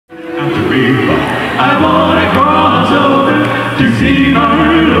I wanna cross over to see my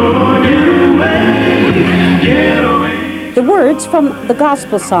Lord. Get away. The words from the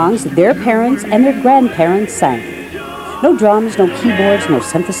gospel songs that their parents and their grandparents sang. No drums, no keyboards, no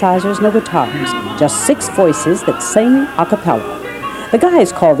synthesizers, no guitars. Just 6 voices that sing a cappella. The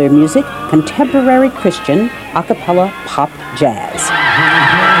guys call their music contemporary Christian a cappella pop jazz.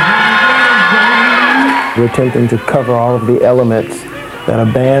 We're attempting to cover all of the elements that a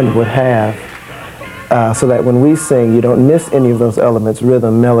band would have so that when we sing, you don't miss any of those elements,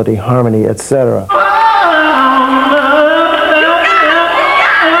 rhythm, melody, harmony, etc.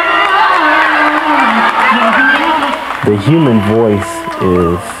 The human voice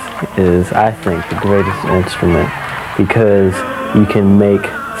is, I think, the greatest instrument because you can make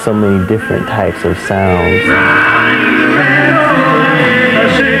so many different types of sounds.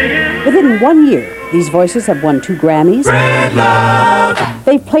 Within 1 year, these voices have won 2 Grammys.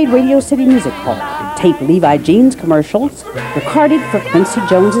 They've played Radio City Music Hall, taped Levi Jeans commercials, recorded for Quincy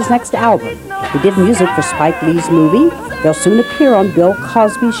Jones's next album. They did music for Spike Lee's movie. They'll soon appear on Bill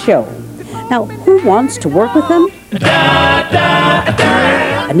Cosby's show. Now, who wants to work with them?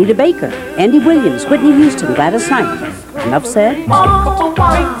 Anita Baker, Andy Williams, Whitney Houston, Gladys Knight. Enough said?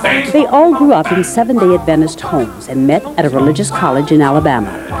 They all grew up in Seventh-day Adventist homes and met at a religious college in Alabama,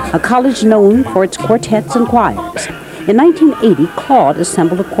 a college known for its quartets and choirs. In 1980, Claude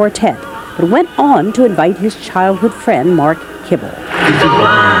assembled a quartet, but went on to invite his childhood friend, Mark Kibble.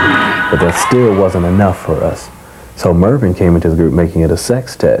 But that still wasn't enough for us. So Mervyn came into the group making it a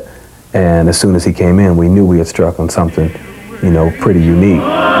sextet. And as soon as he came in, we knew we had struck on something, you know, pretty unique.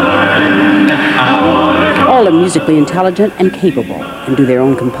 All are musically intelligent and capable, and do their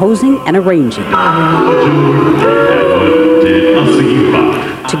own composing and arranging.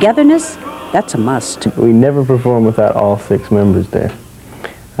 Togetherness, that's a must. We never perform without all 6 members there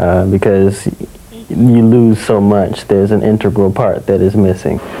because you lose so much. There's an integral part that is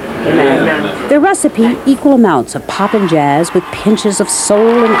missing. Their recipe, equal amounts of pop and jazz with pinches of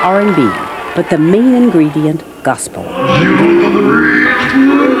soul and R&B, but the main ingredient, gospel.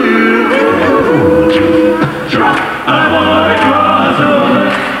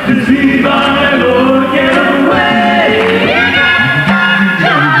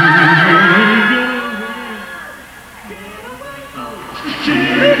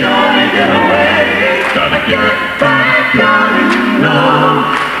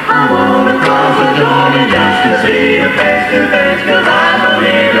 I wanna cross the Jordan just to see you face to face, 'cause I don't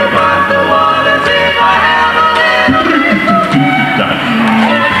need to fight the waters if I have a